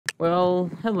Well,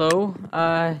 hello.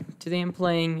 Today I'm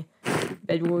playing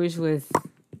Bedwars with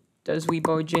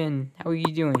DoesWeBargeIn. How are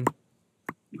you doing?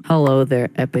 Hello there,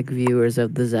 epic viewers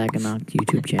of the Zagginox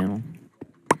YouTube channel.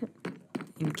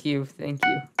 Thank you.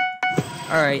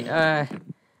 Alright,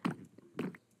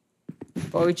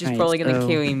 Barge is probably gonna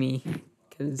carry me,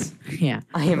 because yeah,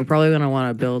 we're probably gonna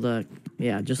want to build a,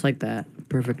 just like that,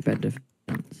 perfect bed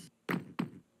defense.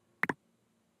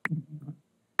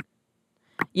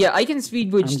 Yeah, I can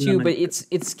speed bridge too, but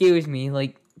it scares me,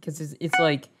 like, because it's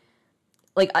like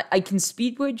I can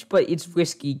speed bridge, but it's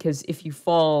risky, because if you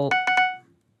fall,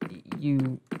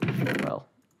 you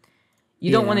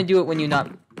don't want to do it when you're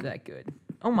not that good.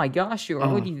 Oh my gosh, you're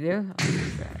already there? Oh,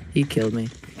 he killed me.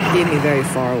 He gave me very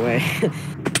far away.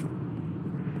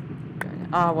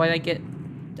 Why'd I get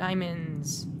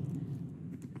diamonds?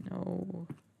 No.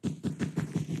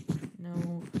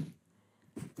 No.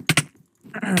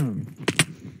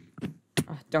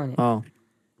 Darn it. Oh.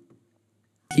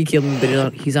 He killed me,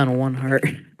 but he's on 1 heart.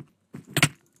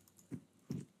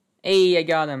 Hey, I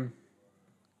got him.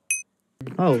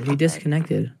 Oh, he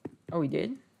disconnected. Oh, he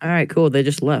did? Alright, cool. They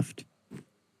just left.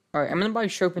 Alright, I'm gonna buy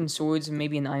sharpened swords and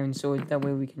maybe an iron sword. That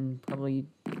way we can probably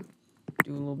do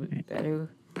a little bit better.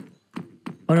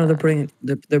 Oh no, they're putting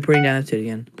down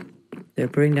obsidian. They're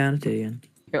putting down obsidian.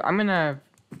 Here, I'm gonna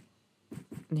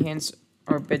enhance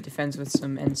our bed defense with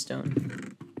some endstone.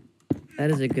 That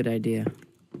is a good idea.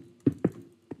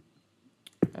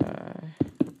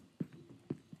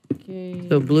 Okay.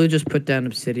 So blue just put down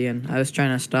obsidian. I was trying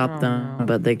to stop them,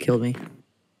 but they killed me.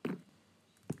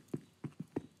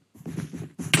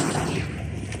 I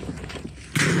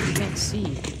can't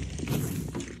see.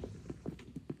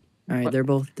 Alright, they're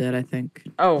both dead, I think.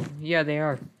 Oh, yeah, they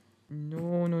are.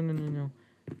 No.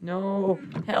 No,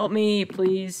 help me,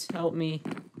 please. Help me.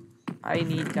 I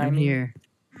need diamond. I'm here.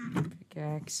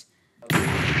 Pickaxe.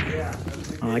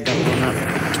 Oh, I got one up.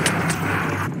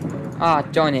 Ah,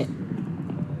 darn it.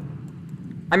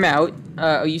 I'm out.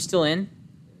 Are you still in?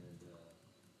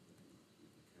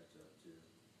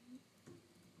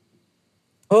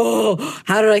 Oh,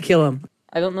 how did I kill him?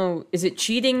 I don't know. Is it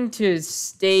cheating to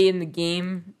stay in the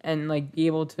game and, like, be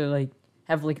able to, like,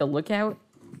 have, like, a lookout?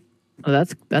 Oh,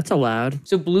 that's allowed.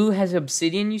 So blue has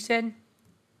obsidian, you said?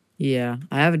 Yeah,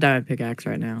 I have a diamond pickaxe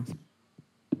right now.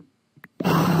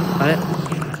 Got it?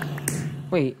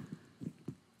 Wait.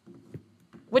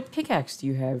 What pickaxe do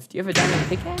you have? Do you have a diamond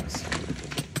pickaxe?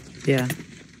 Yeah.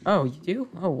 Oh, you do?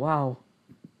 Oh, wow.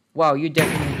 Wow, you're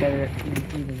definitely better at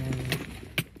PvP than I am.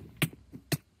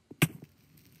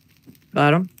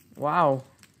 Got him. Wow.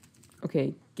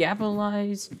 Okay,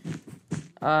 capitalize.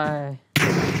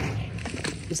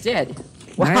 It's dead.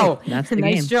 Wow, right, that's the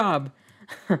nice game. job.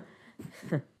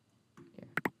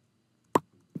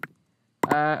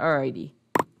 Alrighty.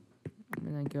 I'm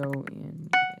gonna go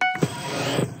and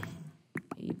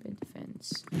get a bed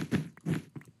defense.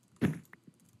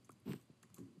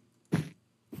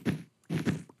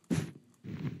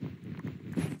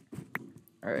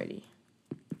 Alrighty.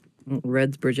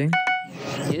 Red's bridging.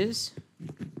 He is?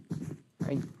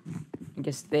 I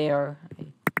guess they are. I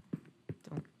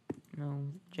don't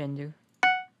know gender.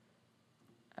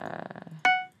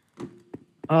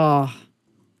 Oh,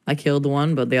 I killed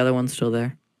one, but the other one's still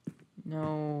there.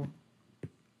 No.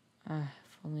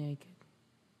 If only I could.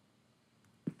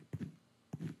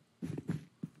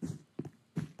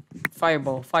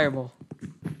 Fireball.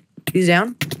 He's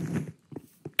down.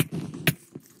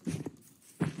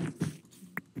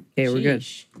 Okay, we're good.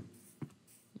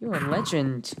 You're a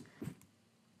legend.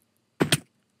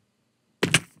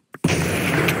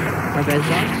 Our bed's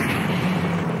down.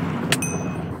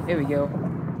 There we go.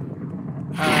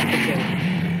 Okay.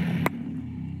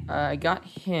 I got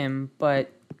him,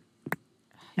 but...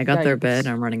 I got their bed,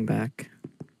 I'm running back.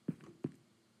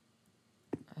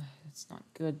 That's not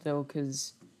good, though,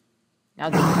 because... Now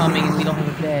they're coming and we don't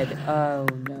have a bed. Oh,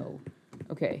 no.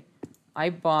 Okay. I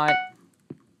bought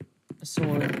a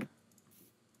sword.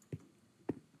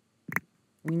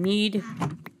 We need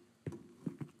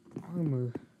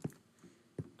armor.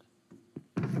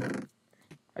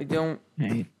 I don't...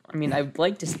 Right. I mean, I'd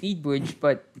like to speed bridge,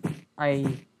 but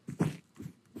I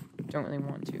don't really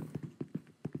want to.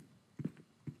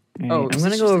 Right. Oh, I'm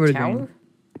gonna go over to tower? green.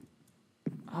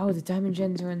 Oh, the diamond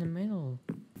gens are in the middle.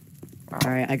 Wow.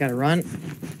 Alright, I gotta run.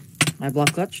 My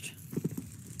block clutched.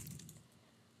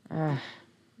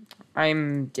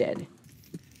 I'm dead.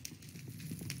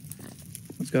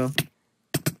 Let's go.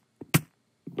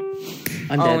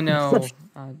 I'm oh, dead. no.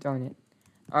 Darn it.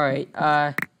 Alright,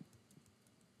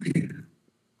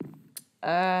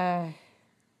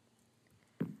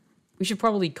 we should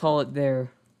probably call it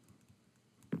there.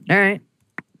 Alright.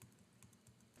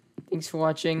 thanks for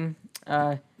watching.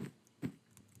 I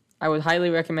would highly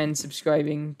recommend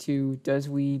subscribing to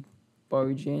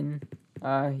DoesWeBargeIn.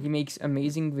 He makes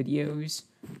amazing videos.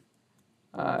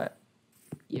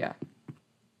 Yeah.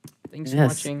 Thanks for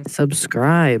watching.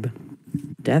 Subscribe.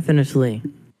 Definitely.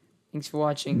 Thanks for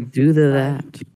watching. Do that.